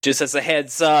Just as a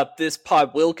heads up, this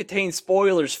pod will contain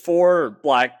spoilers for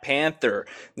Black Panther.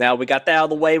 Now we got that out of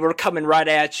the way. We're coming right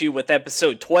at you with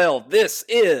episode 12. This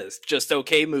is Just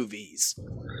Okay Movies.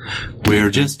 We're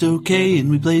just okay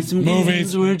and we play some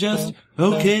movies. We're just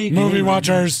okay. Movie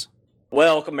watchers.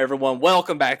 Welcome, everyone.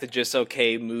 Welcome back to Just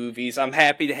Okay Movies. I'm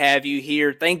happy to have you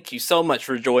here. Thank you so much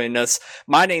for joining us.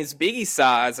 My name's Biggie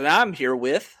Size, and I'm here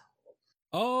with...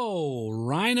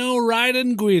 Rhino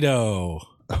Riding Guido.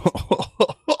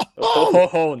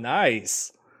 Oh,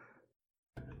 nice.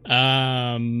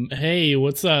 Hey,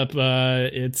 what's up?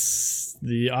 It's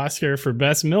the Oscar for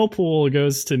Best Millpool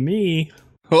goes to me.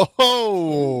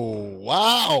 Oh,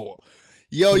 wow.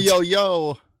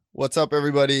 Yo. What's up,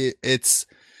 everybody? It's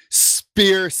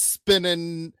spear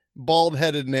spinning, bald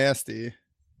headed nasty.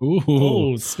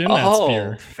 Ooh, spin that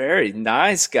spear. Very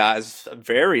nice, guys.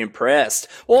 Very impressed.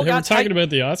 Well, we're talking about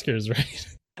the Oscars, right?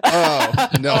 Oh,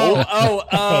 no.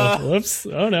 Whoops.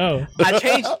 Oh, no. I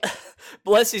changed...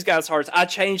 Bless these guys' hearts. I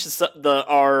changed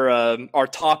our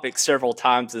topic several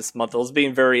times this month. I was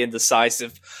being very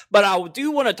indecisive. But I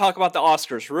do want to talk about the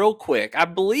Oscars real quick. I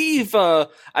believe... I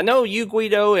know you,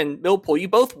 Guido, and Millpool, you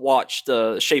both watched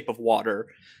Shape of Water.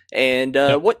 And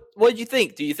what did you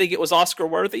think? Do you think it was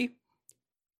Oscar-worthy?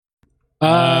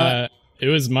 It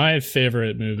was my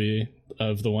favorite movie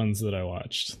of the ones that I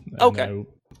watched. And okay.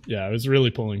 I was really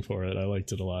pulling for it. I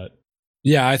liked it a lot.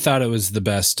 Yeah, I thought it was the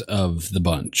best of the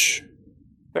bunch.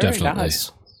 Very Definitely.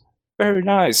 nice. Very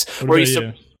nice. What about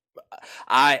you?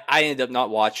 I ended up not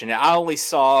watching it. I only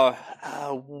saw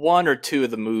one or two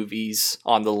of the movies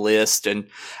on the list, and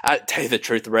I tell you the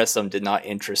truth, the rest of them did not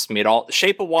interest me at all.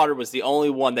 Shape of Water was the only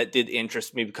one that did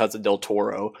interest me because of Del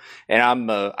Toro, and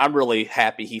I'm really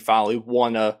happy he finally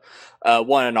won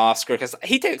an Oscar because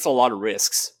he takes a lot of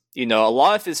risks. You know, a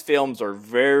lot of his films are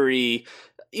very,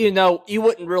 you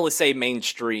wouldn't really say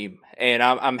mainstream, and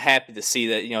I'm happy to see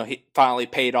that he finally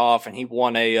paid off and he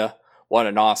won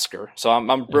an Oscar. So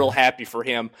I'm real happy for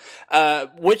him.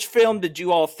 Which film did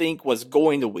you all think was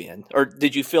going to win, or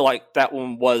did you feel like that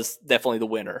one was definitely the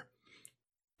winner?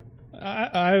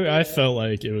 I felt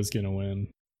like it was going to win.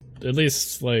 At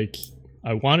least, like,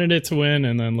 I wanted it to win,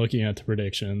 and then looking at the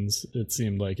predictions, it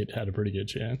seemed like it had a pretty good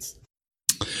chance.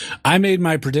 I made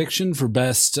my prediction for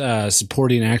best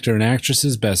supporting actor and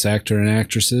actresses, best actor and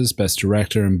actresses, best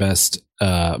director, and best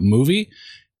movie,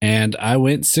 and I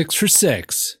went 6 for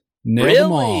 6. Nailed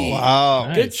them all. Wow.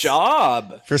 Nice. Good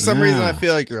job. For some reason, I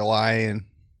feel like you're lying.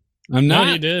 I'm not.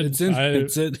 No, you did. It's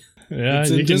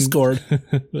in Discord.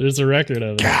 There's a record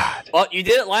of it. God. Well, you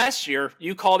did it last year.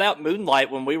 You called out Moonlight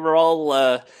when we were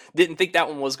all didn't think that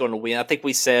one was going to win. I think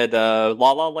we said La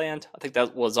La Land. I think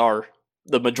that was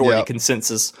the majority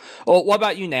consensus. Well, what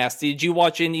about you, Nasty? Did you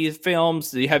watch any of the films?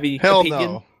 Do you have any Hell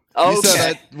opinion? no. Okay. You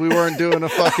said we weren't doing a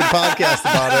fucking podcast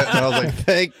about it, and I was like,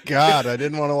 thank God. I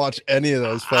didn't want to watch any of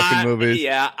those fucking movies.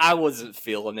 Yeah, I wasn't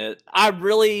feeling it. I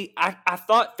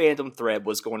thought Phantom Thread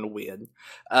was going to win.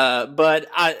 But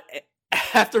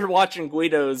after watching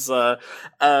Guido's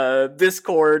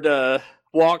Discord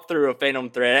walkthrough of Phantom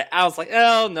Thread, I was like,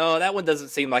 oh no, that one doesn't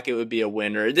seem like it would be a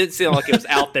winner. It didn't seem like it was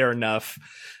out there enough.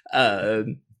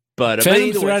 But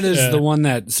Phantom Thread is the one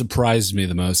that surprised me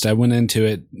the most. I went into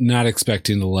it not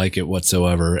expecting to like it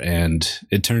whatsoever, and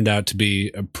it turned out to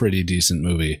be a pretty decent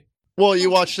movie. Well,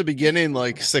 you watched the beginning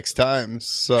like 6 times,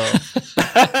 so.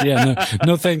 Yeah,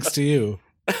 no thanks to you.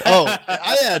 Oh,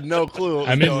 I had no clue. What was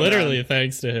I mean, going literally, on.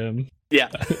 thanks to him. Yeah.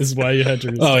 Is why you had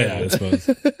to restart. Oh, yeah, I suppose.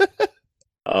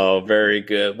 Oh, very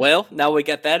good. Well, now we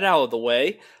got that out of the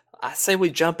way. I say we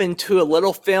jump into a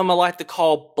little film I like to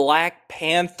call Black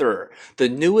Panther, the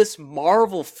newest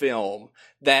Marvel film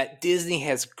that Disney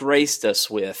has graced us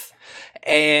with.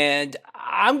 And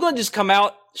I'm going to just come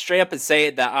out straight up and say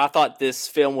it that I thought this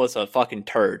film was a fucking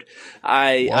turd.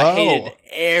 I hated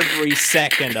every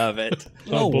second of it.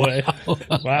 Oh boy.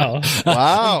 Wow.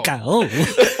 Wow. All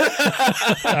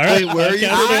right. Wait, where are you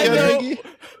from again, Biggie?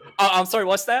 I'm sorry,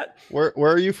 what's that? Where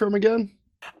are you from again?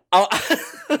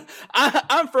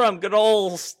 I'm from good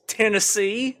old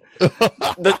Tennessee,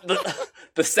 the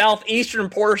southeastern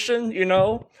portion.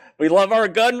 We love our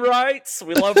gun rights.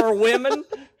 We love our women.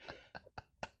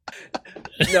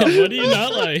 No, what do you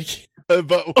not like? But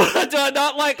do I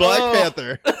not like Black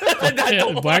Panther?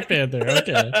 Black Panther.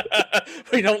 Okay.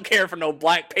 We don't care for no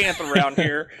Black Panther around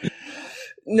here.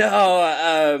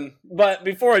 No, but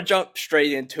before I jump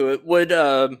straight into it, would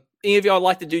any of y'all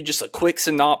like to do just a quick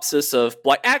synopsis of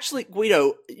Black? Actually,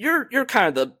 Guido, you're kind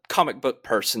of the comic book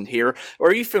person here.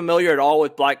 Are you familiar at all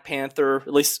with Black Panther,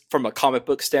 at least from a comic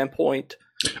book standpoint?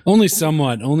 Only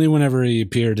somewhat. Only whenever he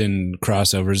appeared in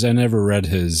crossovers. I never read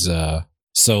his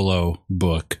solo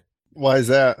book. Why is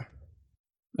that?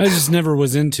 I just never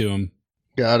was into him.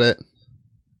 Got it.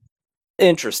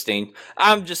 Interesting.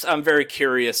 I'm very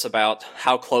curious about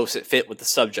how close it fit with the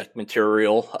subject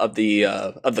material of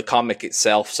the comic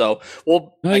itself. So,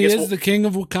 well, No, I he guess is the king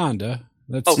of Wakanda.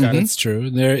 That's Okay. that's true.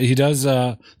 There he does.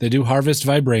 They do harvest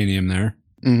vibranium there.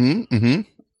 Mm-hmm. Mm-hmm.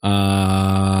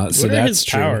 So What are that's his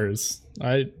true. powers?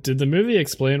 Did the movie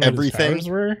explain what Everything? his powers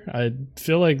were? I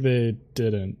feel like they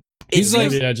didn't. He's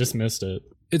like Maybe I just missed it.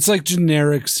 it's like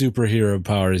generic superhero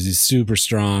powers. He's super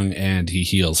strong and he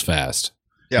heals fast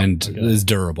Yep. and Okay. is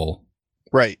durable.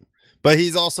 Right. But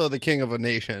he's also the king of a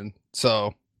nation.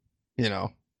 So, he kind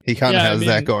of Yeah, I has mean-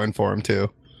 that going for him too.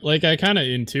 Like I kind of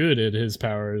intuited his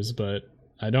powers, but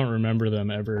I don't remember them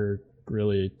ever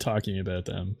really talking about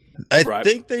them. I Right.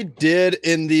 think they did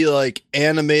in the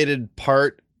animated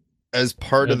part as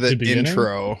part At of the the beginning?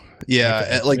 intro. Yeah,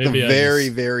 Okay. at the Maybe I very,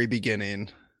 just- very beginning.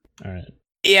 All right.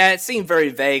 Yeah, it seemed very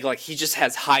vague. Like he just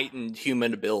has heightened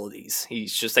human abilities.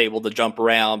 He's just able to jump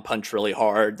around, punch really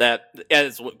hard. That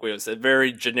is what Guido said.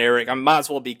 Very generic. I might as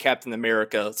well be Captain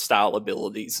America style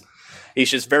abilities. He's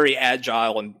just very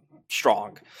agile and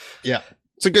strong. Yeah.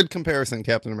 It's a good comparison,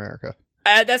 Captain America.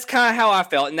 That's kind of how I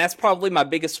felt, and that's probably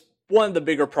one of the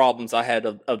bigger problems I had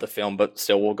of the film. But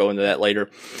still, we'll go into that later.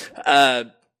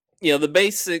 The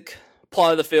basic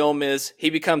plot of the film is he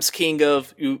becomes king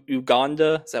of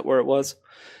Uganda. Is that where it was?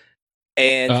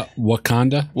 And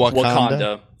Wakanda.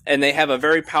 Wakanda. And they have a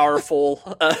very powerful.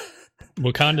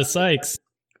 Wakanda Sykes.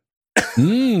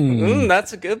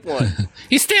 That's a good one.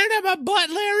 You stared at my butt,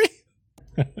 Larry.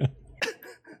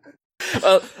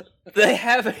 They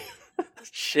have a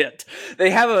shit. They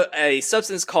have a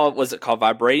substance called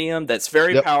vibranium that's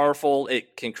very Yep. powerful.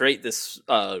 It can create this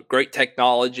great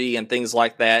technology and things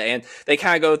like that. And they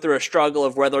kind of go through a struggle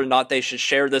of whether or not they should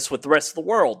share this with the rest of the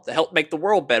world to help make the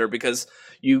world better because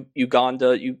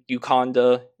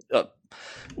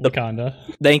Wakanda,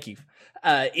 thank you,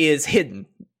 is hidden.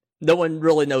 No one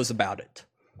really knows about it.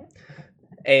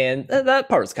 And that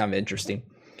part is kind of interesting.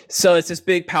 So it's this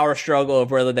big power struggle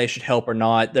of whether they should help or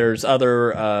not. There's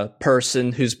other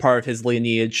person who's part of his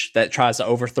lineage that tries to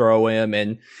overthrow him,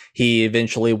 and he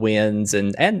eventually wins.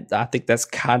 And I think that's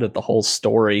kind of the whole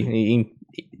story.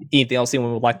 Anything else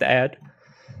anyone would like to add?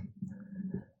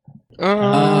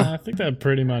 I think that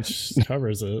pretty much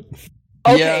covers it.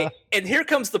 Okay, Yeah. and here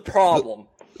comes the problem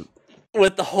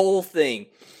with the whole thing.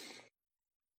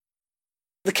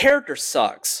 The character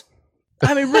sucks.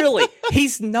 I mean, really,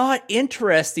 he's not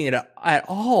interesting at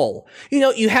all.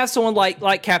 You have someone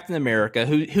like Captain America,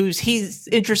 he's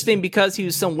interesting because he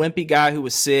was some wimpy guy who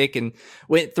was sick and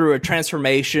went through a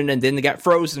transformation and then got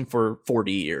frozen for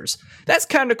 40 years. That's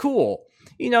kind of cool.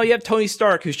 You have Tony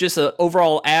Stark, who's just an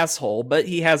overall asshole, but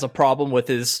he has a problem with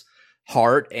his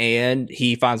heart and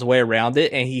he finds a way around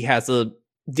it, and he has to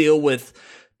deal with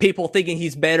people thinking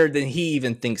he's better than he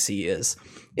even thinks he is.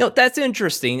 That's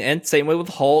interesting. And same way with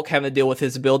Hulk, having to deal with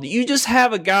his ability. You just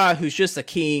have a guy who's just a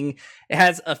king,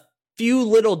 has a few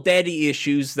little daddy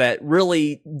issues that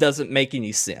really doesn't make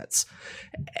any sense.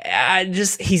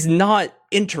 He's not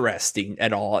interesting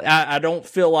at all. I don't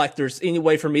feel like there's any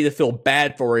way for me to feel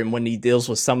bad for him when he deals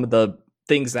with some of the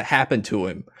things that happen to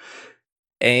him.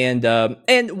 And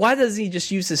why doesn't he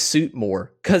just use his suit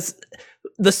more? Because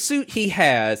the suit he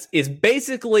has is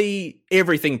basically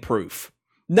everything proof.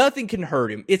 Nothing can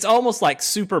hurt him. It's almost like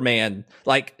Superman.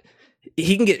 Like,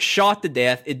 he can get shot to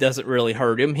death. It doesn't really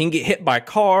hurt him. He can get hit by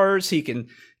cars. He can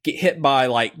get hit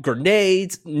by,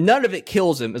 grenades. None of it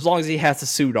kills him as long as he has the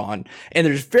suit on. And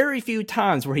there's very few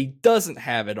times where he doesn't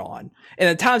have it on. And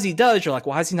the times he does, you're like,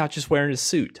 why is he not just wearing his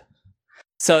suit?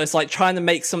 So it's like trying to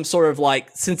make some sort of,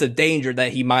 sense of danger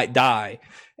that he might die.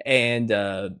 And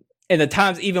the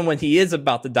times, even when he is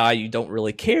about to die, you don't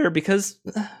really care because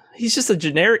he's just a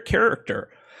generic character.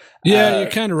 Yeah, you're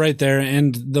kind of right there.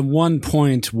 And the one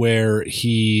point where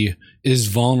he is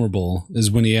vulnerable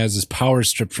is when he has his power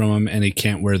stripped from him and he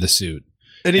can't wear the suit.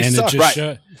 And he sucks Right.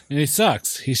 And he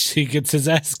sucks. He gets his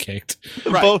ass kicked.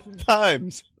 Right. both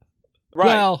times. Right.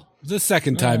 Well, the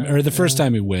second time or the first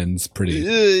time he wins pretty.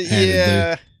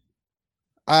 Yeah.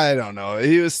 I don't know.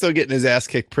 He was still getting his ass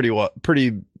kicked pretty well.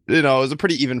 It was a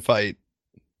pretty even fight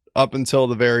up until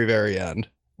the very, very end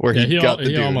where Yeah, he got the he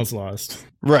dude. almost lost,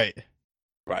 Right.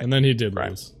 Right. and then he did Right.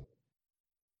 lose.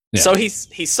 Yeah. So he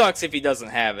sucks if he doesn't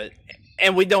have it,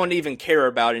 and we don't even care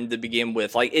about him to begin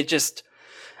with. It just,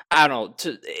 I don't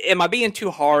know. Am I being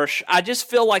too harsh? I just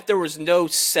feel like there was no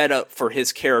setup for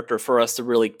his character for us to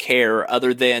really care,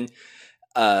 other than,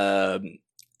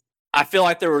 I feel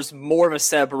like there was more of a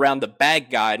setup around the bad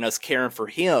guy and us caring for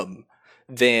him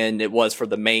than it was for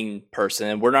the main person,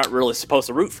 and we're not really supposed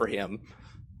to root for him.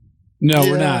 No,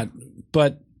 Yeah. we're not.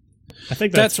 But I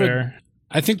think that's what- fair.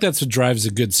 I think that's what drives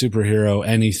a good superhero.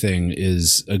 Anything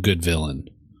is a good villain.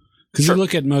 Because Sure. you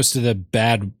look at most of the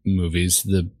bad movies,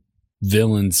 the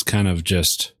villains kind of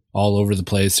just all over the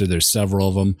place, or there's several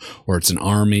of them, or it's an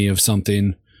army of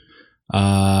something.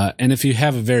 And if you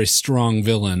have a very strong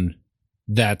villain,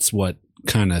 that's what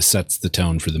kind of sets the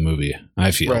tone for the movie,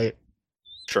 I feel. Right.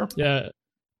 Sure. Yeah,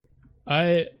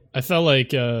 I felt like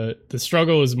the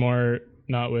struggle was more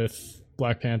not with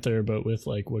Black Panther, but with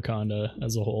like Wakanda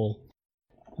as a whole,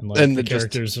 and like And the just-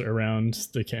 characters around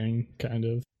the king, kind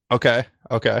of. Okay.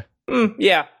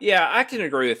 Yeah, I can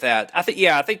agree with that. I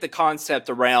think the concept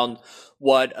around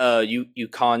what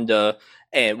Wakanda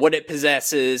and what it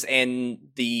possesses, and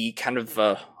the kind of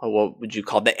what would you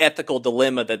call the ethical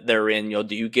dilemma that they're in.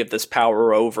 Do you give this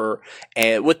power over,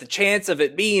 and with the chance of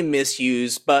it being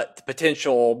misused, but the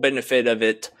potential benefit of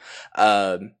it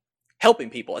helping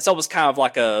people? It's almost kind of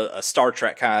like a Star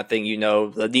Trek kind of thing.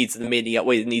 The needs of the many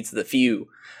outweigh the needs of the few,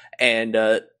 and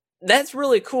that's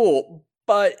really cool.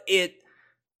 But it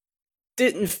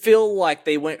didn't feel like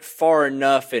they went far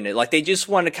enough in it. Like they just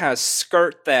want to kind of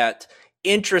skirt that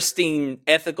interesting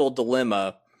ethical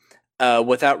dilemma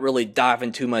without really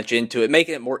diving too much into it,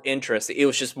 making it more interesting. It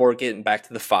was just more getting back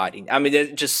to the fighting. I mean,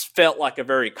 it just felt like a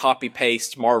very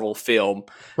copy-paste Marvel film.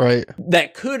 Right.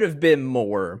 That could have been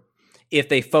more if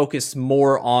they focused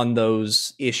more on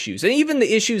those issues. And even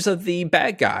the issues of the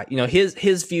bad guy.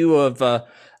 His view of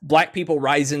black people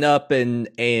rising up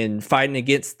and fighting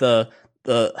against the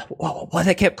what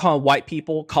they kept calling white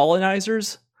people,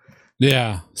 colonizers.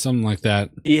 Yeah, something like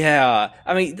that. Yeah,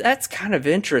 I mean that's kind of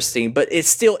interesting, but it's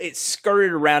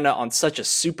skirted around it on such a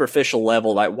superficial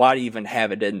level. Like, why do you even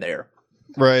have it in there?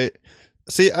 Right.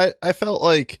 See, I felt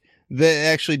like they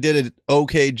actually did an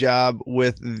okay job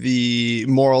with the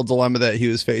moral dilemma that he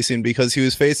was facing, because he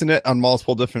was facing it on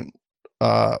multiple different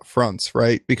fronts,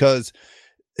 right? Because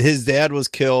his dad was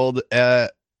killed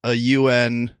at a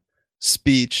UN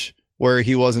speech where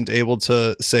he wasn't able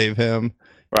to save him.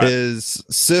 Right. His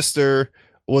sister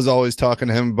was always talking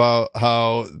to him about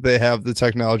how they have the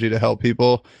technology to help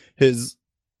people. His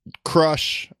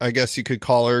crush, I guess you could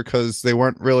call her, because they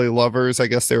weren't really lovers. I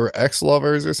guess they were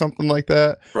ex-lovers or something like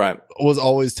that. Right. Was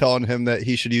always telling him that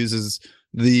he should use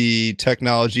the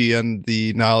technology and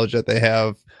the knowledge that they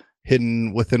have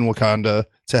hidden within Wakanda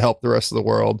to help the rest of the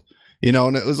world.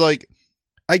 And it was like,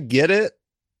 I get it,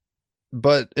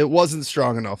 but it wasn't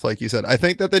strong enough, like you said. I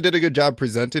think that they did a good job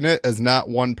presenting it as not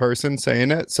one person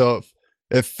saying it. So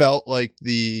it felt like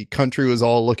the country was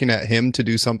all looking at him to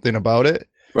do something about it.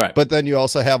 Right. But then you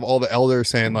also have all the elders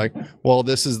saying like, well,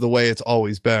 this is the way it's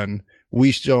always been.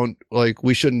 We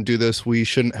shouldn't do this. We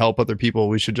shouldn't help other people.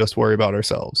 We should just worry about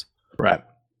ourselves. Right.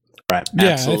 Yeah,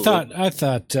 Absolutely. I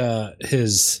thought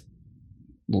his,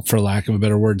 for lack of a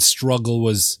better word, struggle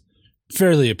was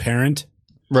fairly apparent.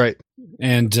 Right.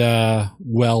 And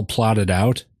well plotted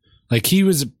out. Like, he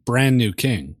was a brand new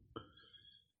king.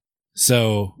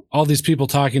 So all these people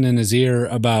talking in his ear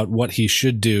about what he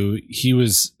should do, he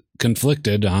was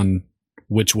conflicted on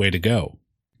which way to go.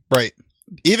 Right.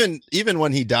 Even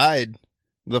when he died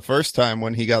the first time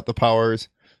when he got the powers.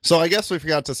 So I guess we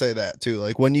forgot to say that too.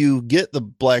 Like, when you get the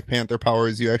Black Panther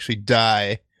powers, you actually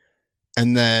die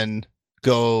and then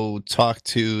go talk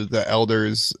to the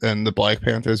elders and the Black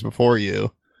Panthers before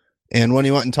you. And when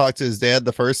he went and talked to his dad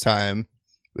the first time,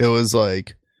 it was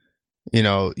like,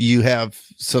 you have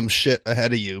some shit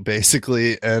ahead of you,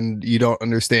 basically, and you don't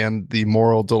understand the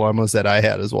moral dilemmas that I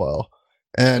had as well.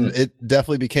 And it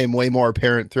definitely became way more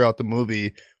apparent throughout the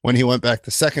movie when he went back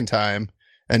the second time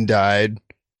and died,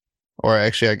 or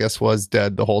actually, I guess was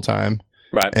dead the whole time.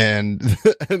 Right. And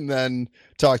then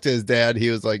talked to his dad. He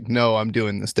was like, no, I'm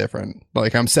doing this different.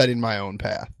 Like, I'm setting my own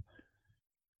path.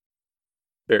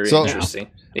 Very So, interesting.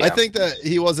 Yeah. I think that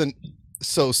he wasn't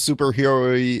so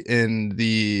superhero-y in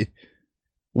the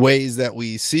ways that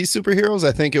we see superheroes.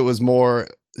 I think it was more,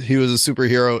 he was a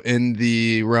superhero in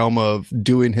the realm of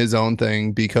doing his own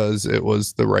thing because it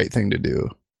was the right thing to do.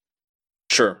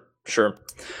 Sure.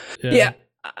 Yeah.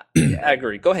 I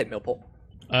agree. Go ahead, Millpool.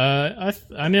 I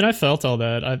mean, I felt all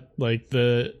that. I like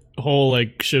the whole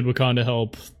like should Wakanda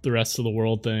help the rest of the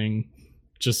world thing.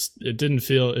 Just it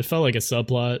felt like a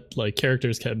subplot. Like,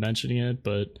 characters kept mentioning it,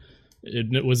 but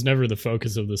it was never the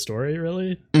focus of the story,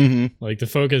 really. Mm-hmm. Like, the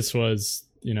focus was,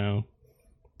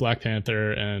 Black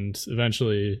Panther and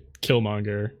eventually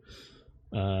Killmonger.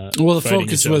 Well, the fighting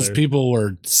focus each was other. people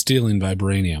were stealing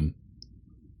vibranium.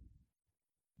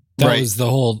 That Right. was the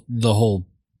whole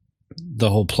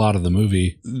plot of the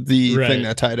movie. The Right. thing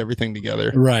that tied everything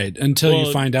together. Right. Until you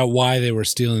Well- find out why they were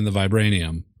stealing the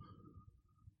vibranium.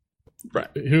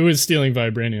 who was stealing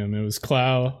vibranium? It was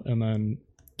Clow and then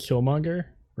Killmonger.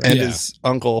 And Yeah. his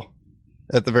uncle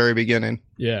at the very beginning.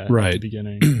 Yeah, Right. At the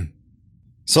beginning.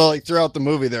 So like throughout the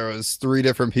movie, there was 3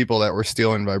 different people that were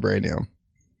stealing vibranium.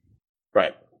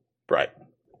 Right. Right.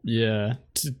 Yeah.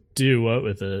 To do what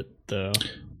with it though?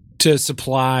 To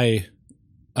supply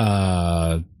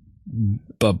but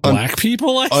black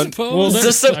people, I suppose. Well,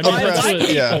 Just that's, I mean, supply that's black what,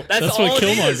 people. yeah. that's all what it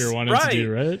Killmonger is. wanted Right. to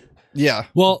do, right? Yeah,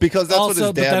 well, because that's what also,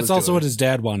 his dad but that's was also doing. what his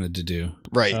dad wanted to do.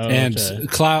 Right, Oh, And okay.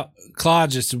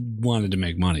 Claude just wanted to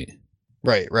make money.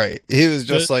 right. He was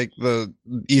just But- like the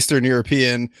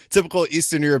typical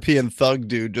Eastern European thug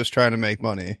dude just trying to make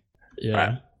money.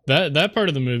 Yeah. Right. That part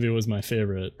of the movie was my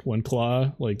favorite. When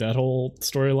Claw, like that whole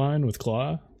storyline with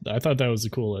Claw, I thought that was the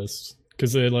coolest.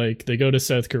 Because they go to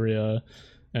South Korea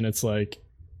and it's like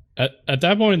at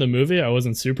that point in the movie I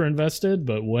wasn't super invested,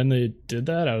 but when they did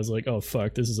that, I was like, oh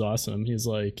fuck, this is awesome. He's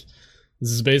like, this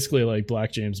is basically like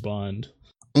Black James Bond.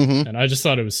 Mm-hmm. And I just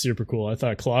thought it was super cool. I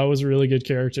thought Claw was a really good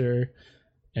character,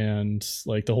 and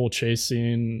like the whole chase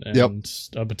scene and Yep.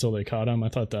 up until they caught him, I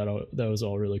thought that was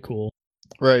all really cool.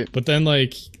 Right. But then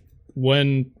like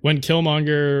when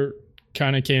Killmonger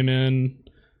kind of came in,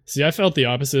 see, I felt the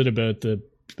opposite about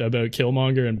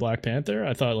Killmonger and Black Panther.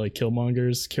 I thought like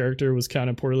Killmonger's character was kind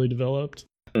of poorly developed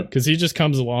because he just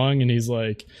comes along and he's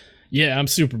like, yeah, I'm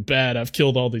super bad. I've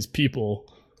killed all these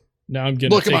people. Now I'm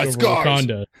gonna Look at take my over scars."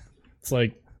 Wakanda. It's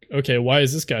like, okay, why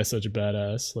is this guy such a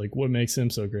badass? Like, what makes him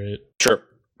so great? Sure.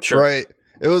 Right.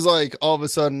 It was like all of a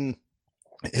sudden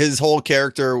his whole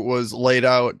character was laid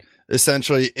out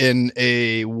essentially in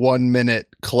a 1-minute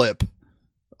clip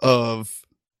of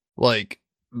like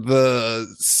the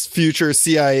future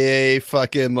CIA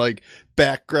fucking like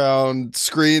background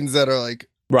screens that are like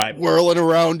Right. whirling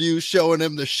around you, showing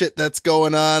him the shit that's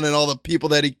going on and all the people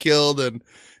that he killed and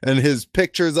his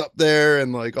pictures up there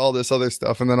and like all this other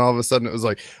stuff. And then all of a sudden it was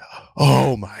like,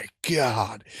 oh my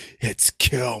God, it's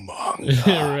Killmonger.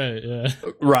 Right,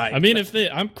 yeah. Right. I mean,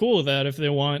 I'm cool with that if they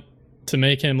want to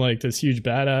make him like this huge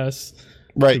badass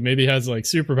Right. who maybe has like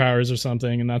superpowers or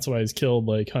something, and that's why he's killed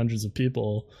like hundreds of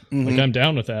people. Mhm. Like, I'm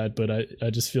down with that, but I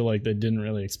just feel like they didn't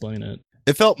really explain it.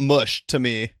 It felt mush to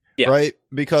me. Yeah. Right.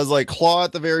 Because like Claw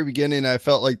at the very beginning, I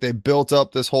felt like they built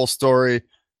up this whole story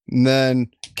and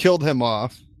then killed him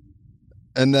off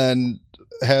and then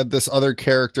had this other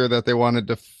character that they wanted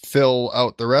to fill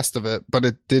out the rest of it, but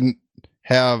it didn't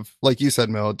have, like you said,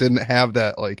 Mel, it didn't have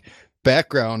that like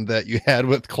background that you had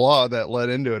with Claw that led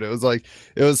into it. It was like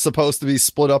it was supposed to be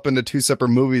split up into 2 separate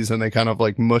movies and they kind of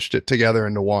like mushed it together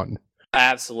into one.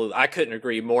 Absolutely. I couldn't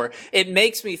agree more. It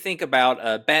makes me think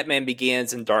about Batman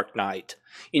Begins and Dark Knight.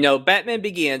 Batman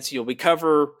Begins, we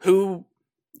cover who,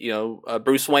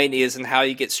 Bruce Wayne is and how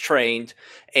he gets trained.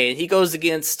 And he goes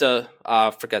against,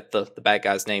 I forget the bad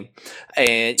guy's name.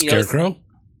 And, Scarecrow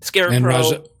Scarecrow. and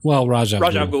Ra's al Ra's al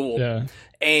Ghul. Ghul. Yeah.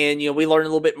 And we learn a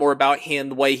little bit more about him,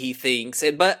 the way he thinks.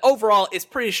 But overall, it's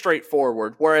pretty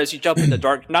straightforward. Whereas you jump into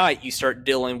Dark Knight, you start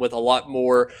dealing with a lot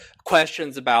more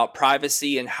questions about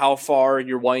privacy and how far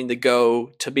you're wanting to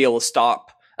go to be able to stop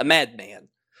a madman.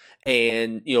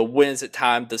 And when is it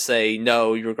time to say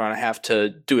no? You're going to have to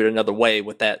do it another way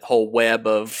with that whole web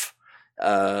of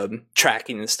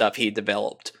tracking and stuff he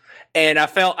developed. And I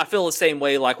feel the same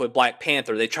way like with Black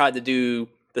Panther. They tried to do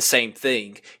the same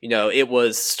thing. It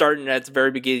was starting at the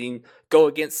very beginning, go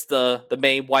against the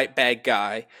main white bad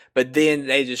guy, but then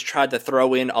they just tried to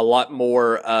throw in a lot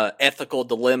more ethical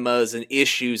dilemmas and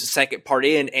issues the second part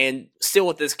in, and still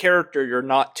with this character you're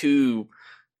not too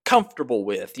comfortable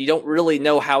with. You don't really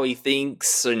know how he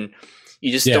thinks, and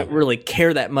you just don't really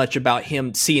care that much about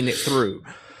him seeing it through.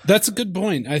 That's a good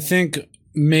point. I think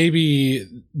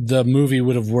maybe the movie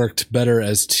would have worked better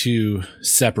as 2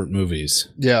 separate movies.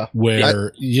 Yeah.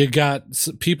 Where you got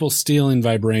people stealing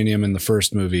vibranium in the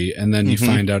first movie, and then you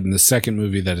find out in the second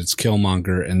movie that it's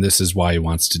Killmonger, and this is why he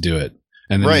wants to do it.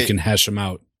 And then you can hash them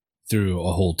out through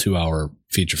a whole 2-hour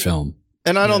feature film.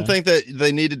 And I don't think that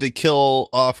they needed to kill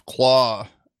off Claw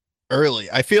early.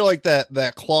 I feel like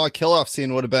that Claw kill off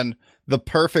scene would have been the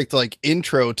perfect like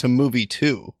intro to movie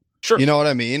 2. Sure. You know what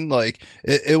I mean? Like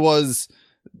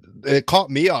it caught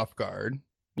me off guard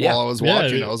while I was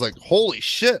watching. Yeah. I was like, holy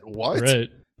shit, what? Right.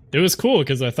 It was cool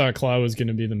because I thought Claw was going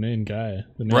to be the main guy,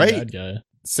 the main bad guy.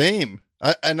 Same.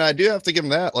 And I do have to give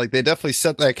him that. Like they definitely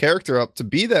set that character up to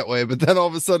be that way, but then all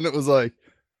of a sudden it was like,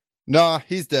 nah,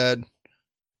 he's dead.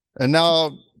 And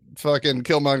now fucking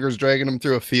Killmonger's dragging him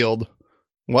through a field.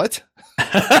 What?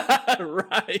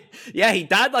 Right. Yeah, he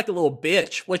died like a little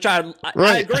bitch, which I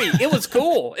Right. agree. It was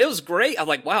cool. It was great. I'm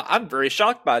like, wow, I'm very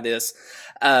shocked by this.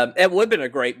 It would have been a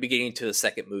great beginning to the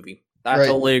second movie. I Right.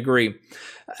 totally agree.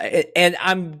 And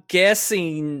I'm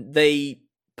guessing they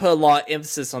put a lot of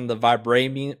emphasis on the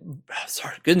vibranium.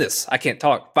 Sorry, goodness, I can't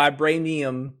talk.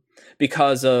 Vibranium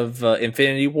because of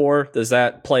Infinity War. Does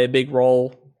that play a big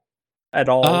role at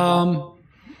all?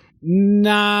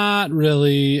 Not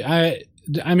really. I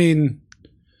mean,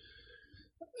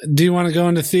 do you want to go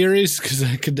into theories? Because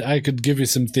I could give you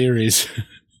some theories.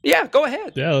 Yeah, go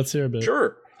ahead. Yeah, let's hear a bit.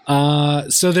 Sure.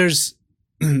 So there's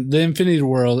the Infinity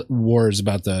War is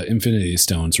about the Infinity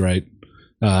Stones, right?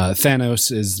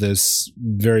 Thanos is this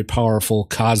very powerful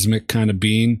cosmic kind of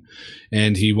being,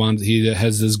 and he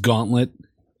has this gauntlet.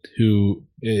 Who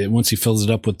once he fills it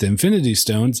up with the Infinity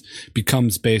Stones,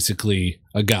 becomes basically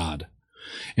a god,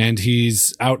 and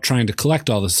he's out trying to collect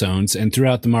all the stones. And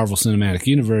throughout the Marvel Cinematic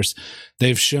Universe,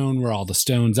 they've shown where all the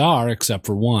stones are except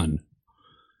for one,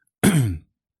 and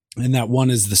that one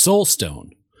is the Soul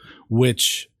Stone,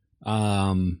 which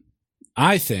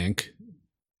I think,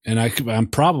 and I'm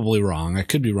probably wrong, I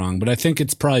could be wrong, but I think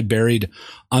it's probably buried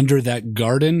under that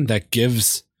garden that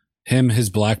gives him his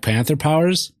Black Panther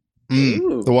powers.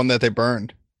 Ooh. The one that they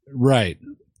burned. Right.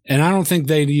 And I don't think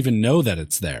they'd even know that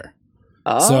it's there.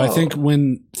 So I think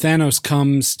when Thanos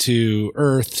comes to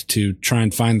Earth to try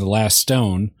and find the last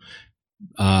stone,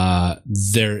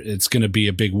 it's going to be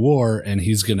a big war, and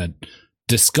he's going to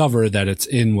discover that it's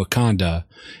in Wakanda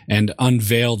and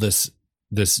unveil this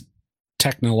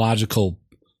technological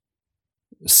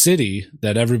city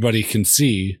that everybody can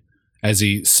see as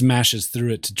he smashes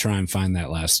through it to try and find that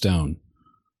last stone.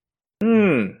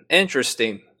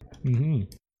 Interesting. Mm-hmm.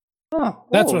 Oh,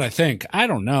 That's cool. what I think. I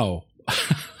don't know.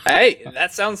 Hey,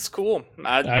 that sounds cool.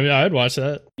 I mean, I'd watch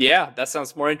that. Yeah, that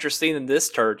sounds more interesting than this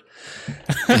turd.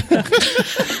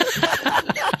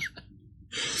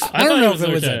 I don't know if it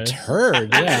was a turd.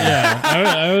 Yeah. Yeah,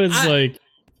 I was like,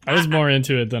 I was more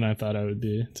into it than I thought I would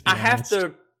be. To be I have honest.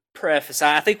 to preface.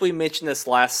 I think we mentioned this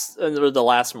the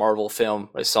last Marvel film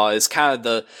I saw. Is kind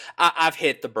of I've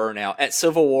hit the burnout at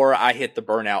Civil War. I hit the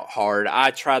burnout hard.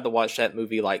 I tried to watch that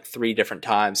movie like 3 different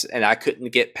times, and I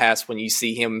couldn't get past when you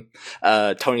see him,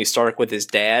 Tony Stark with his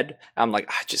dad. I'm like,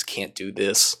 I just can't do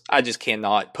this. I just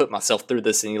cannot put myself through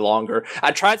this any longer.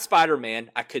 I tried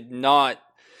Spider-Man. I could not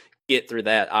get through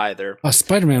that either. Oh,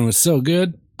 Spider-Man was so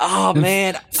good. Oh And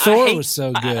man, Thor was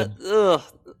so good.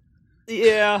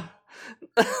 Yeah.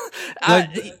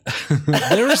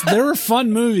 There were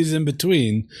fun movies in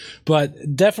between,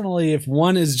 but definitely if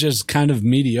one is just kind of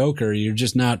mediocre, you're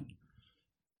just not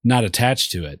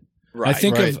attached to it. Right.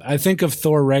 I think of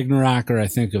Thor Ragnarok, or I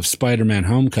think of Spider-Man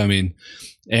Homecoming,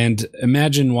 and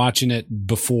imagine watching it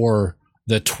before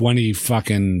the 20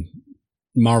 fucking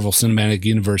Marvel Cinematic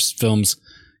Universe films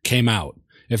came out.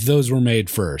 If those were made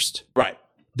first, Right.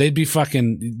 they'd be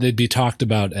talked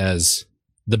about as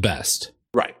the best.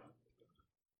 Right.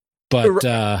 But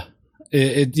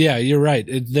yeah, you're right.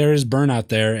 There is burnout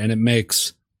there, and it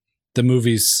makes the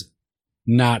movies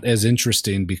not as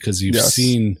interesting because you've Yes.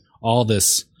 seen all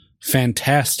this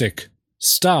fantastic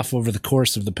stuff over the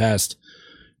course of the past,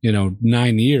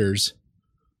 9 years.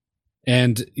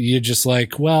 And you're just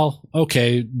like, well,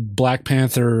 okay, Black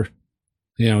Panther,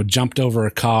 jumped over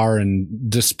a car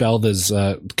and dispelled his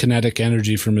kinetic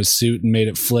energy from his suit and made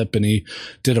it flip, and he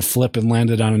did a flip and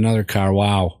landed on another car.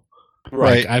 Wow.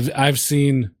 Right. Like, I've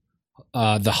seen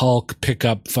the Hulk pick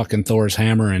up fucking Thor's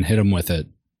hammer and hit him with it,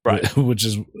 Right. which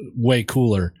is way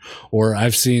cooler. Or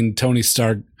I've seen Tony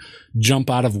Stark jump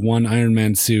out of one Iron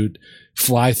Man suit,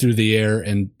 fly through the air,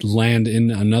 and land in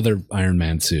another Iron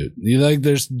Man suit.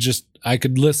 I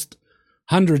could list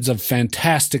hundreds of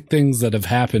fantastic things that have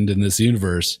happened in this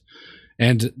universe,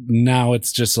 and now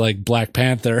it's just like Black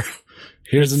Panther.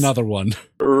 Here's another one.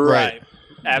 Right.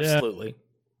 Absolutely.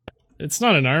 It's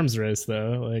not an arms race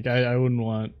though. Like I wouldn't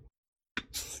want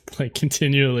like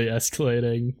continually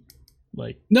escalating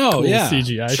like No, cool yeah.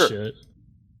 CGI Sure. shit.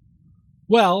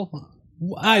 Well,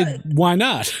 why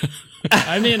not?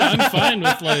 I mean, I'm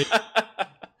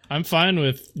fine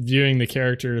with viewing the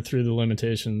character through the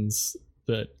limitations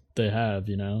that they have,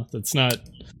 That's not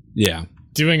Yeah.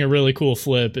 doing a really cool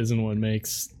flip isn't what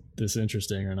makes this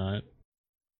interesting or not.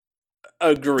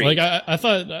 Agree. Like I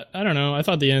thought, I don't know, I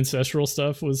thought the ancestral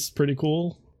stuff was pretty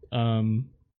cool.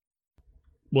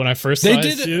 When I first saw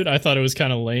his suit, I thought it was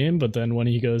kind of lame, but then when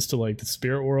he goes to like the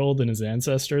spirit world and his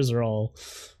ancestors are all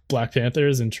Black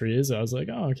Panthers and trees, I was like,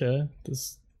 oh, okay,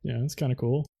 this, it's kind of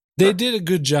cool. They did a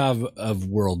good job of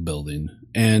world building,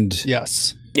 and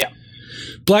Yes.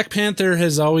 Black Panther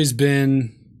has always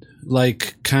been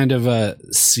like kind of a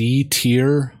C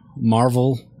tier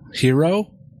Marvel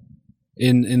hero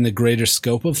in the greater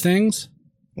scope of things.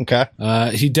 Okay.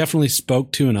 He definitely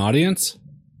spoke to an audience.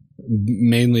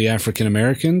 mainly African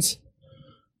Americans.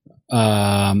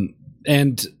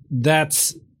 And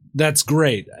that's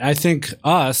great. I think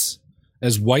us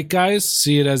as white guys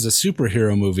see it as a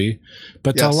superhero movie,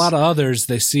 but to a Yes. lot of others,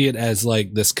 they see it as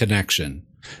like this connection.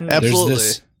 Absolutely.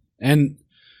 There's this,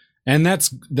 and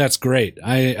that's great.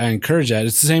 I encourage that.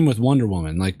 It's the same with Wonder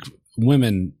Woman. Like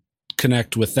women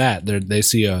connect with that. They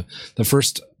see the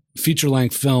first feature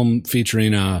length film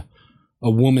featuring a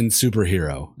woman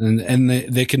superhero, and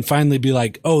they can finally be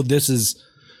like, oh, this is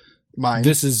Mine.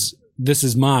 this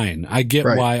is mine. I get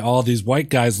Right. why all these white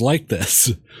guys like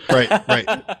this. Right.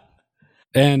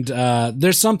 And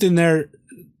there's something there.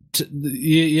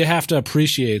 You have to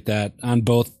appreciate that on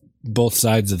both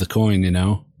sides of the coin, you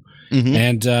know. Mhm.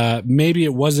 And maybe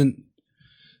it wasn't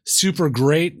super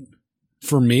great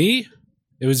for me.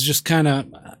 It was just kind of,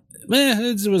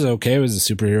 it was okay. It was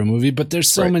a superhero movie, but there's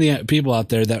so Right. many people out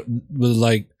there that was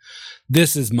like,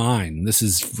 "This is mine. This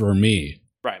is for me."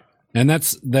 Right. And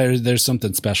there's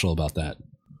something special about that.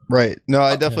 Right. No,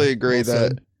 I definitely agree well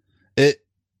that said.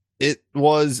 it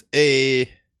was a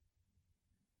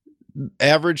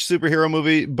average superhero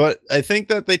movie, but I think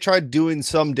that they tried doing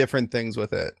some different things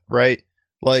with it, right?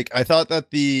 Like I thought that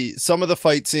some of the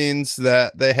fight scenes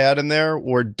that they had in there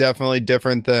were definitely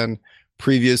different than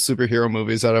previous superhero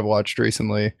movies that I've watched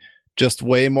recently. Just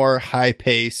way more high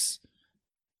pace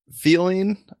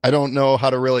feeling. I don't know how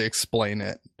to really explain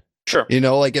it. Sure. You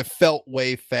know, like it felt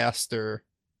way faster,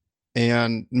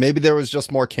 and maybe there was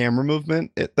just more camera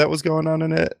movement that was going on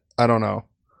in it. I don't know.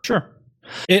 Sure.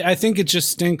 I think it just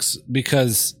stinks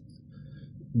because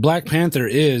Black Panther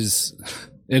is,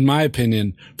 in my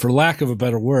opinion, for lack of a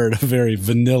better word, a very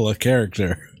vanilla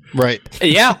character. Right.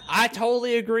 Yeah, I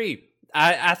totally agree.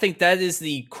 I think that is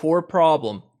the core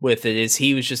problem with it, is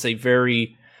he was just a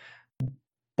very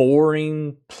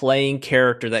boring playing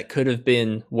character that could have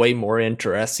been way more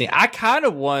interesting. I kind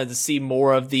of wanted to see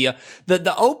more of the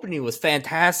opening was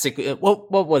fantastic.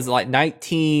 What was it, like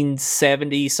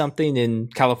 1970 something in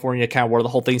California, kind of where the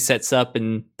whole thing sets up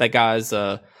in that guy's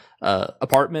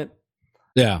apartment.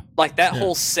 Yeah. Like that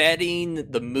whole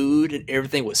setting, the mood and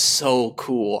everything was so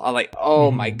cool. I'm like, oh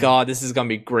my God, this is going to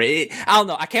be great. I don't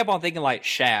know. I kept on thinking like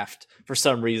Shaft for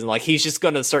some reason. Like he's just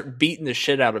going to start beating the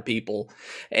shit out of people.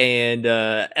 And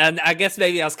I guess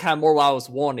maybe that was kind of more what I was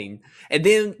wanting. And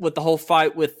then with the whole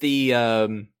fight with the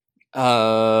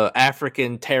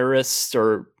African terrorists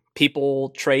or people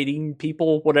trading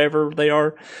people, whatever they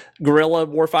are, guerrilla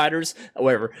warfighters,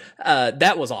 whatever.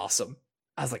 That was awesome.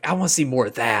 I was like, I want to see more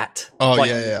of that. Oh, Like,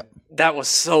 yeah. That was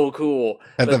so cool.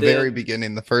 At But the then- very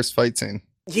beginning, the first fight scene.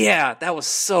 yeah, that was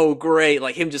so great.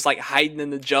 Like him just like hiding in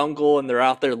the jungle and they're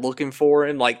out there looking for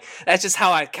him. Like that's just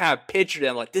how I kind of pictured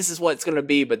him. Like this is what it's going to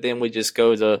be. But then we just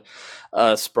go to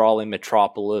sprawling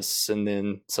metropolis and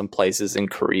then some places in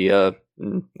Korea.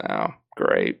 Oh,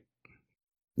 great.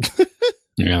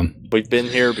 Yeah. We've been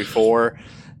here before.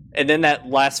 And then that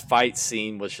last fight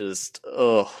scene was just,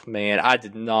 oh man, I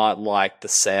did not like the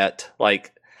set.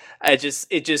 Like it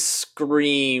just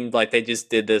screamed like they just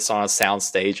did this on a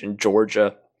soundstage in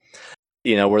Georgia,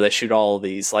 you know, where they shoot all of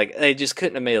these. Like they just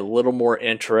couldn't have made it a little more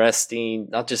interesting,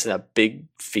 not just in a big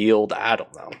field. I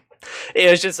don't know. It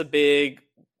was just a big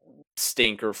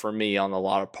stinker for me on a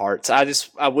lot of parts. I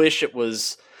wish it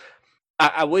was.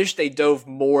 I wish they dove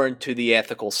more into the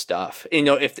ethical stuff. You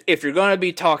know, if you're going to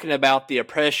be talking about the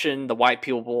oppression the white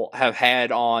people have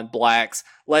had on blacks,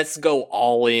 let's go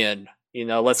all in. You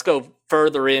know, let's go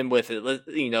further in with it.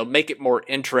 You know, make it more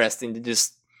interesting to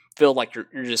just feel like you're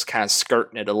just kind of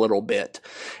skirting it a little bit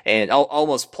and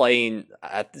almost playing.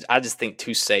 I just think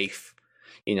too safe.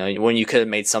 You know, when you could have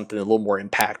made something a little more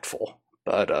impactful.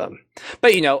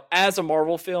 But you know, as a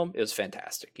Marvel film, it was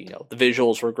fantastic. You know, the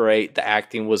visuals were great, the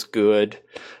acting was good.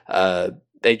 I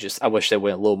wish they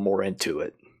went a little more into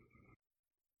it.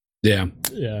 Yeah.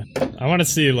 Yeah, I want to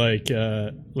see like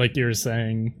you were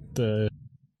saying,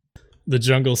 the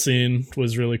jungle scene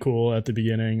was really cool at the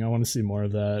beginning. I want to see more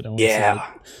of that. I want to see,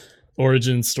 like,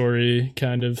 origin story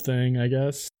kind of thing, I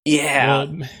guess. Yeah.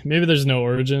 Well, maybe there's no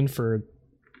origin for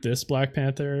this Black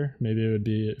Panther. Maybe it would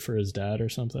be for his dad or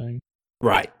something.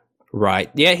 Right.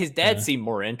 Yeah, his dad Yeah. seemed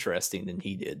more interesting than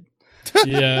he did.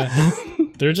 Yeah,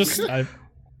 they're just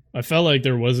I felt like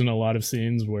there wasn't a lot of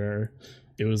scenes where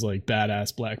it was like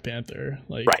badass Black Panther.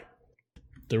 Like, Right.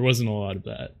 there wasn't a lot of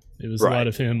that. It was a Right. lot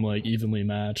of him like evenly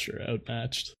matched or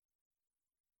outmatched.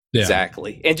 Yeah.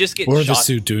 Exactly. And just getting Or shot. the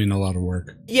suit doing a lot of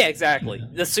work. Yeah, exactly. Yeah.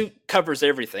 The suit covers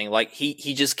everything. Like he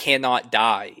just cannot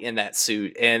die in that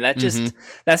suit, and that just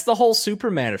that's the whole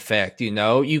Superman effect. You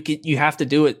know, you have to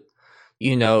do it.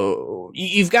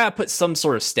 you've got to put some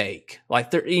sort of stake.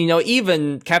 Like there,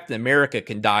 even Captain America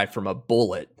can die from a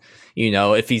bullet,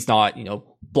 if he's not,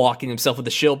 blocking himself with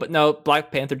the shield. But no,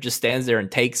 Black Panther just stands there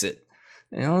and takes it.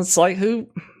 It's like who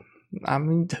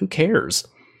cares?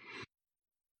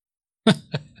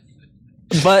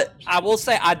 But I will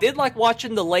say I did like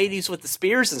watching the ladies with the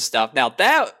spears and stuff. Now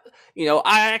that,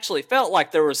 I actually felt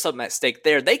like there was something at stake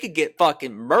there. They could get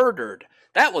fucking murdered.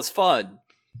 That was fun.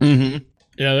 Mm-hmm.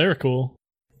 Yeah, they were cool.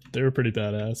 They were pretty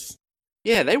badass.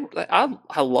 Yeah,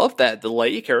 I love that. The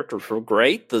lady characters were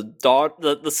great.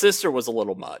 The sister was a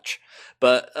little much.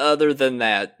 But other than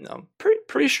that,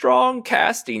 pretty strong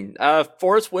casting.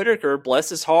 Forrest Whitaker, bless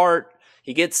his heart,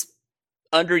 he gets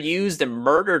underused and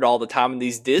murdered all the time in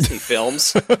these Disney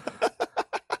films.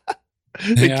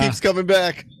 He keeps coming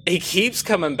back. He keeps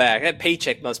coming back. That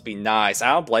paycheck must be nice.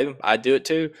 I don't blame him. I'd do it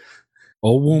too.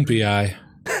 Oh, Woompy Eye.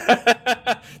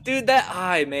 Dude, that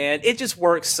eye, man, it just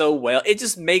works so well. It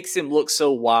just makes him look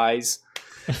so wise.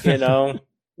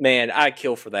 Man, I'd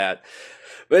kill for that.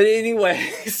 But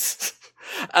anyways,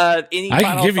 I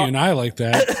can give you an eye like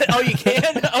that. Oh, you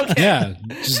can? Okay. Yeah,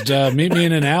 just meet me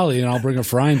in an alley and I'll bring a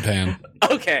frying pan.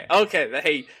 Okay.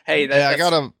 Hey. I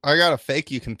got a fake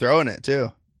you can throw in it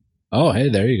too. Oh, hey,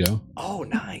 there you go. Oh,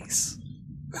 nice.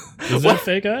 Is that a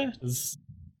fake eye? Does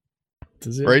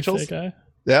he have Rachel's? a fake eye?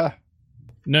 Yeah.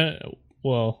 No,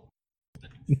 well,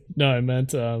 no, I meant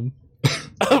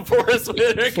Forrest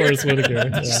Whitaker. Forrest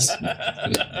Whitaker.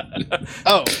 Yeah.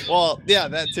 Oh, well, yeah,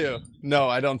 that too. No,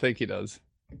 I don't think he does.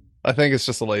 I think it's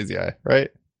just a lazy eye, right?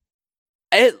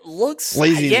 It looks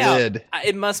Lazy lid.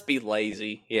 It must be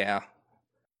lazy. Yeah.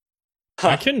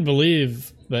 I couldn't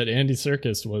believe that Andy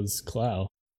Serkis was Clow.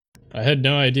 I had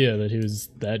no idea that he was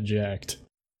that jacked.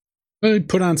 Well, he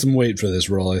put on some weight for this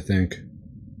role, I think.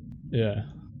 Yeah.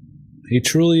 He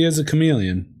truly is a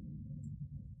chameleon.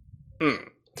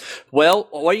 Well,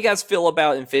 what do you guys feel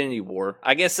about Infinity War?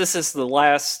 I guess this is the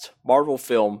last Marvel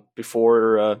film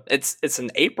before it's in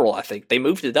April, I think. They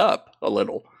moved it up a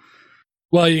little.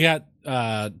 Well, you got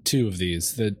two of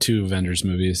these, the two Avengers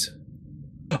movies.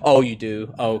 Oh, you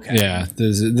do? Okay. Yeah,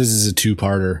 this is a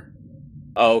two-parter.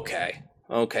 Okay.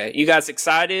 You guys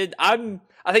excited? I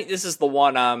think this is the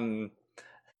one I'm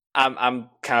kind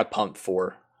of pumped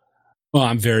for. Well,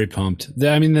 I'm very pumped.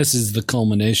 I mean, this is the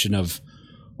culmination of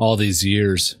all these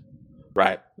years.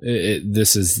 Right.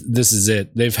 This is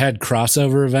it. They've had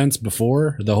crossover events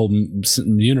before. The whole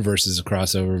universe is a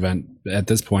crossover event at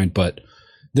this point, but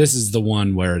this is the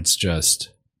one where it's just...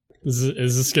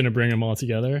 Is this going to bring them all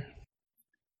together?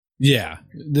 Yeah.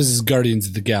 This is Guardians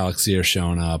of the Galaxy are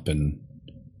showing up, and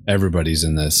everybody's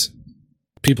in this.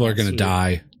 People are going to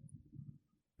die.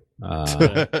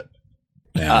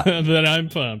 Yeah. Then I'm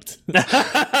pumped.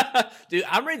 Dude,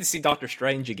 I'm ready to see Doctor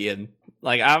Strange again.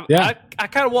 Like, I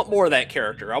kind of want more of that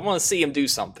character. I want to see him do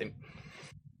something.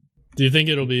 Do you think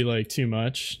it'll be like too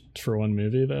much for one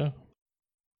movie though?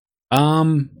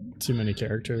 Too many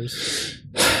characters.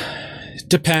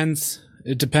 Depends.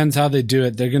 It depends how they do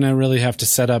it. They're gonna really have to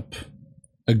set up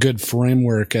a good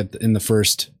framework in the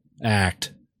first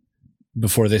act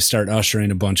before they start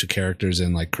ushering a bunch of characters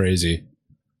in like crazy.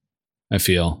 I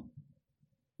feel.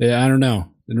 Yeah, I don't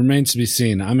know. It remains to be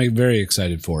seen. I'm very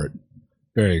excited for it.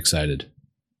 Very excited.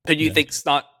 Who do you think's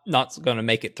not going to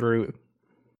make it through?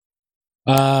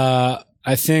 I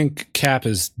think Cap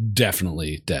is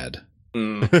definitely dead.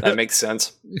 That makes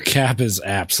sense. Cap is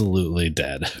absolutely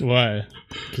dead. Why?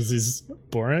 Because he's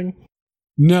boring?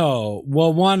 No.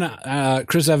 Well, one,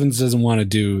 Chris Evans doesn't want to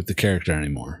do the character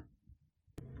anymore.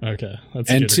 Okay. That's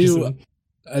and a good reason.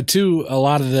 two, a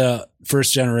lot of the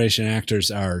first generation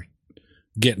actors are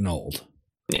getting old.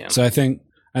 Yeah. So I think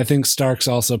Stark's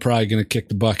also probably going to kick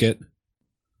the bucket.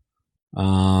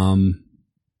 I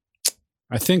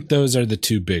think those are the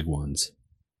two big ones.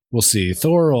 We'll see.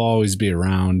 Thor will always be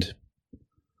around.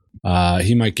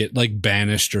 He might get like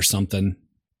banished or something,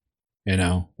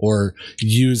 or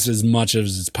use as much of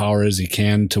his power as he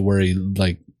can to where he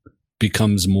like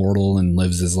becomes mortal and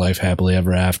lives his life happily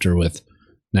ever after with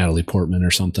Natalie Portman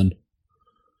or something.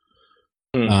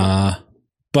 Mm-hmm.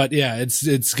 But yeah,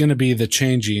 it's going to be the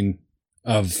changing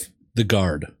of the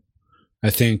guard. I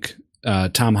think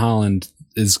Tom Holland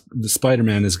the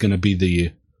Spider-Man is going to be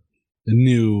the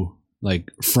new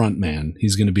like front man.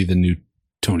 He's going to be the new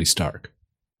Tony Stark.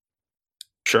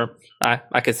 Sure.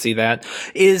 I could see that.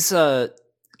 Is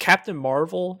Captain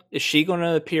Marvel, is she going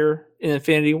to appear in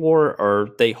Infinity War, or are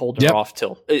they holding her off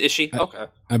till... Is she? Okay.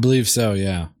 I believe so,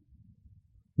 yeah.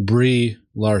 Brie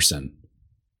Larson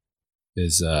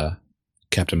is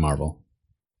Captain Marvel.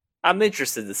 I'm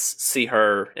interested to see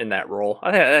her in that role.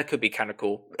 I think that could be kind of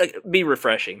cool. Be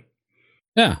refreshing.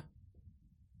 Yeah.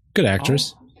 Good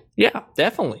actress. Yeah,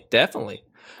 definitely.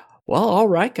 Well, all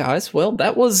right, guys. Well,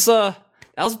 that was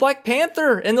Black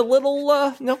Panther and a little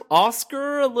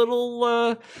Oscar, a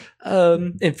little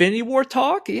Infinity War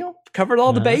talk. Covered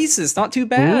all the bases. Not too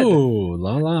bad. Ooh,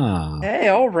 la la. Hey,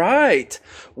 all right.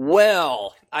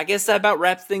 Well, I guess that about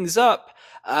wraps things up.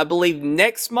 I believe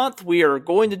next month we are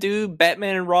going to do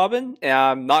Batman and Robin. And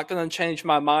I'm not going to change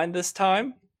my mind this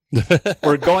time.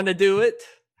 We're going to do it.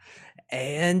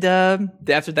 And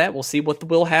after that, we'll see what the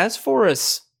will has for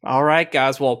us. All right,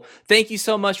 guys. Well, thank you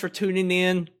so much for tuning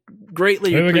in.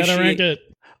 Greatly We appreciate gotta rank it.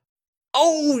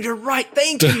 Oh, you're right.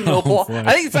 Thank you, Noble. Oh,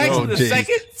 I think it's actually the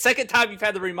geez. second time you've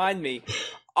had to remind me.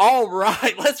 All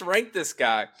right, let's rank this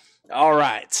guy. All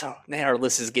right, so now our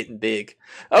list is getting big.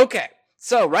 Okay,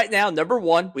 so right now, number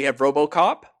 1, we have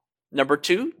RoboCop. Number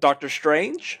 2, Doctor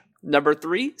Strange. Number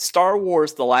 3, Star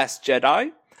Wars: The Last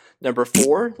Jedi. Number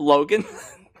 4, Logan.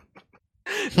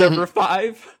 Number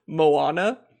 5,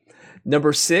 Moana.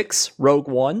 Number 6, Rogue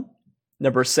One.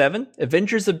 Number 7,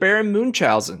 Adventures of Baron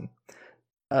Munchausen.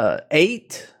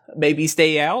 8, Maybe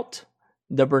Stay Out.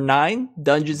 Number 9,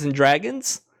 Dungeons and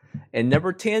Dragons. And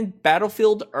number 10,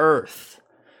 Battlefield Earth.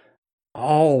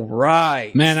 All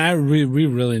right. Man, we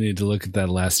really need to look at that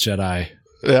Last Jedi.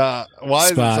 Yeah. Why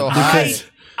is it Spot, so high? because-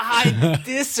 I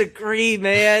disagree,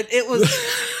 man. It was.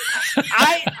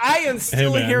 I am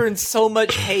still man. hearing so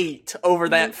much hate over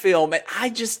that film, and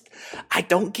I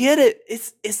don't get it.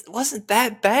 It wasn't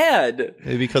that bad.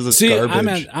 Maybe because it's See, garbage. I'm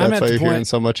That's at why the you're hearing point-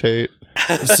 so much hate.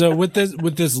 So with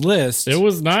this list, It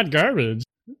was not garbage.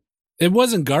 it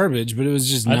wasn't garbage, but it was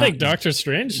just. I not, think Doctor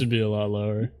Strange should be a lot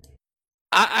lower.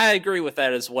 I agree with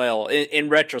that as well. In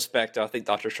retrospect, I think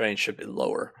Doctor Strange should be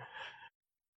lower.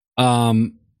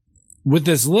 With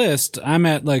this list, I'm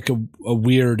at like a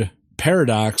weird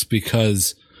paradox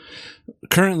because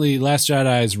currently Last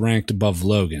Jedi is ranked above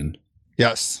Logan.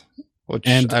 Yes. Which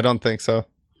And- I don't think so.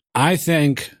 I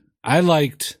think I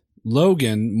liked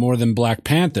Logan more than Black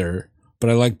Panther, but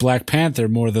I like Black Panther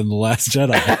more than The Last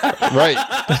Jedi. Right.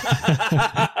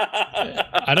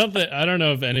 I don't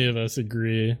know if any of us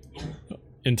agree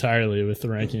entirely with the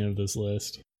ranking of this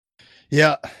list.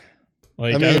 Yeah.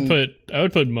 Like I mean- I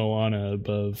would put Moana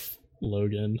above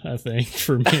Logan, I think,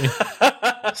 for me.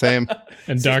 Same.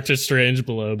 And Doctor Strange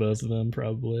below both of them,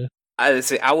 probably.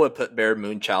 I would put Baron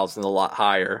Munchausen a lot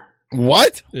higher.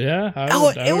 What? Yeah, I Oh,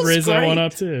 would, it I would was raise that great. one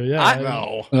up too. Yeah, I-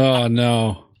 No. Oh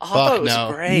no. I thought it was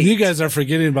no. great. You guys are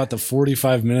forgetting about the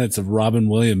 45 minutes of Robin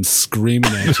Williams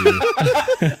screaming at you.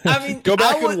 I mean, Go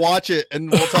back I would- and watch it, and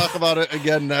we'll talk about it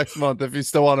again next month if you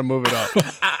still want to move it up.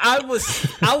 I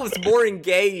was more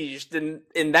engaged in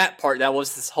that part than I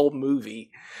was this whole movie.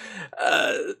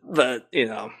 But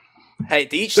hey,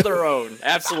 to each their own.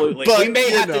 Absolutely. But, we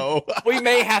may you have know. we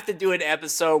may have to do an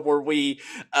episode where we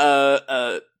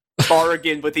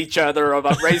bargain with each other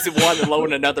about raising one and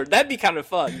lowering another. That'd be kind of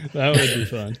fun. that would be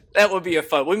fun. That would be a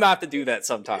fun. We might have to do that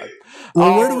sometime.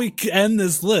 Well, where Oh, do we end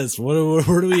this list? Where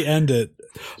do we end it?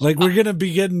 Like we're gonna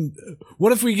be getting.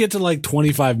 What if we get to like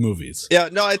 25 movies? Yeah,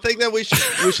 no, I think that we should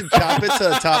chop it to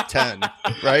the top 10,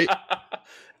 right?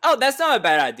 Oh, that's not a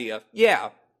bad idea. Yeah.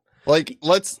 Like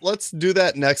let's do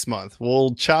that next month.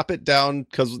 We'll chop it down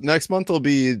because next month will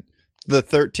be the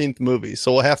 13th movie,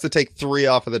 so we'll have to take 3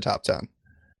 off of the top 10.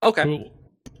 Okay. Well,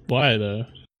 why though?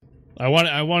 I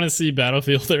want to see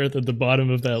Battlefield Earth at the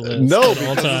bottom of that list. No, at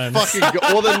all because times. it's fucking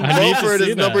well then I need to Wilford see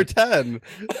is number that. 10.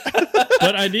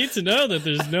 But I need to know that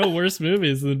there's no worse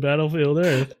movies than Battlefield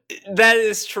Earth. That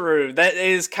is true. That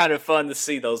is kind of fun to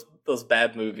see those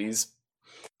bad movies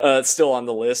still on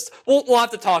the list. We'll have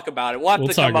to talk about it. We'll have We'll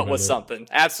to talk come up about with it. something.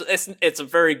 Absolutely, it's a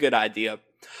very good idea.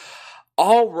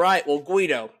 All right. Well,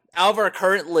 Guido, out of our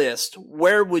current list,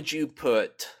 where would you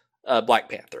put Black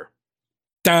Panther?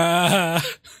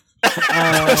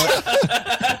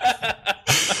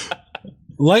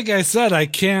 Like I said, I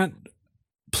can't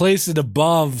place it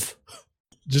above.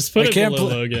 Just put I it can't below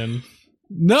pl- Logan,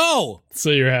 No. so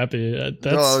you're happy. That's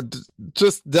No,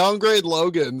 just downgrade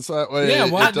Logan so that way. Yeah,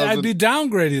 it well, I'd doesn't- be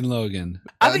downgrading Logan.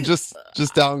 I think- just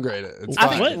downgrade it. It's I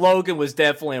fine. think Logan was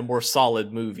definitely a more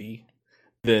solid movie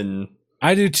than.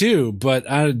 I do too, but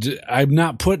I'm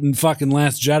not putting fucking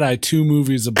Last Jedi 2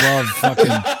 movies above fucking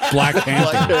Black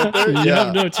Panther. Black Panther? you Yeah.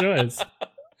 have no choice.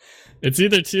 It's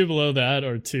either 2 below that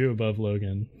or 2 above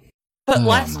Logan. But Oh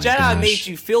Last my Jedi gosh. made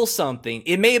you feel something.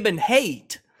 It may have been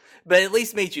hate, but at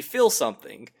least made you feel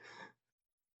something.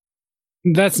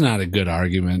 That's not a good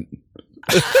argument.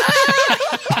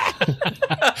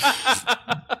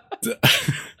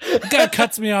 Guy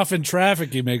cuts me off in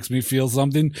traffic. He makes me feel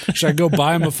something. Should I go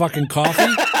buy him a fucking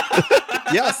coffee?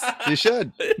 Yes, you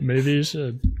should. Maybe you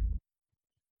should.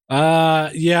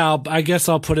 Yeah, I guess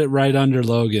I'll put it right under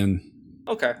Logan.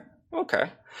 Okay.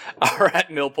 All right,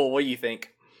 Millpool, what do you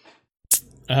think?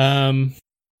 I'm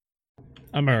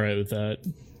alright with that.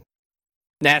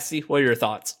 Nasty, what are your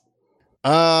thoughts?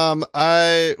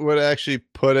 I would actually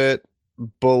put it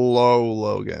below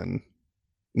Logan.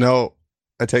 No,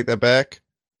 I take that back.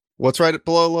 What's right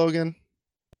below Logan?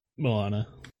 Moana.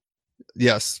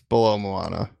 Yes, below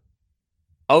Moana.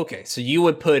 Okay, so you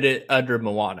would put it under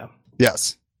Moana.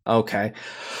 Yes. Okay.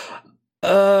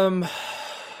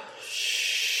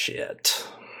 Shit.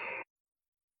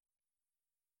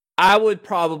 I would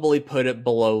probably put it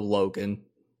below Logan.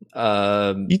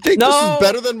 You think this is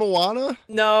better than Moana?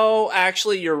 No,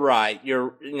 actually, you're right.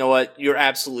 You know what? You're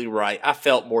absolutely right. I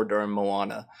felt more during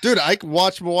Moana. Dude, I can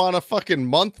watch Moana fucking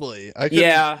monthly. I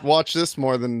could watch this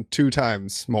more than 2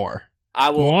 times more. I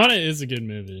will. Moana is a good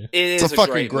movie. It It's is a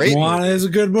fucking great Moana is a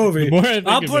good movie. The more I think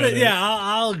I'll put about it. Yeah,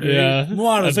 I'll agree. Yeah,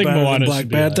 Moana's I think better Moana than Black should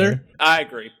be Panther. higher. I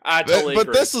agree. I totally But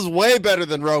agree. this is way better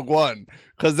than Rogue One.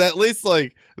 Because at least,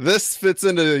 like, this fits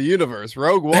into the universe.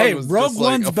 Rogue One Hey, was Rogue just,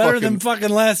 like, One's a better fucking... than fucking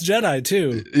Last Jedi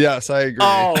too. Yes, I agree.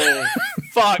 Oh,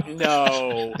 fuck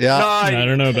no. Yeah. Not I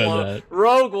don't know even about close. that.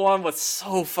 Rogue One was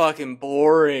so fucking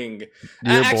boring.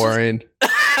 You're Actually- boring.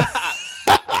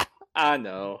 I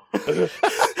know.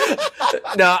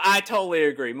 No, I totally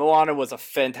agree. Moana was a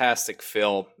fantastic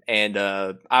film, and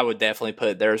I would definitely put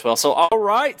it there as well. So, all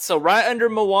right. So, right under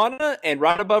Moana and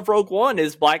right above Rogue One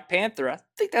is Black Panther. I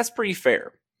think that's pretty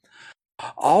fair.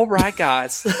 All right,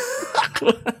 guys.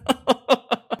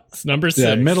 It's number 6.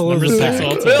 Yeah, middle of number the 6 pack.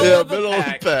 all time. Middle Yeah, of the middle of the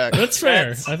pack. pack. That's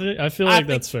fair. That's- I feel I like think-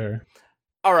 that's fair.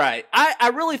 All right. I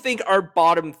really think our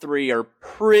bottom 3 are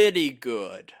pretty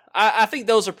good. I think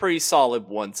those are pretty solid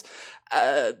ones.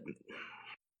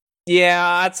 Yeah,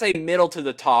 I'd say middle to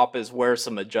the top is where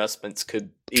some adjustments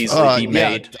could easily be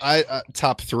made. I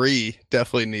top 3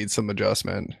 definitely needs some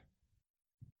adjustment.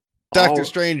 Doctor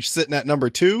Strange sitting at number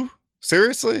 2?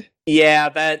 Seriously? Yeah,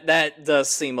 that does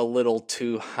seem a little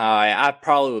too high. I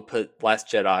probably would put Last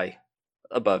Jedi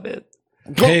above it.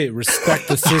 Hey, respect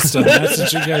the system. That's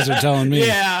what you guys are telling me.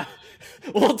 Yeah,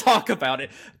 we'll talk about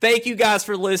it. Thank you guys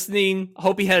for listening.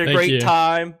 Hope you had a Thank great you.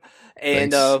 time.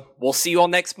 And Thanks. we'll see you all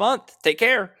next month. Take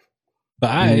care.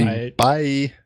 Bye. Right. Bye.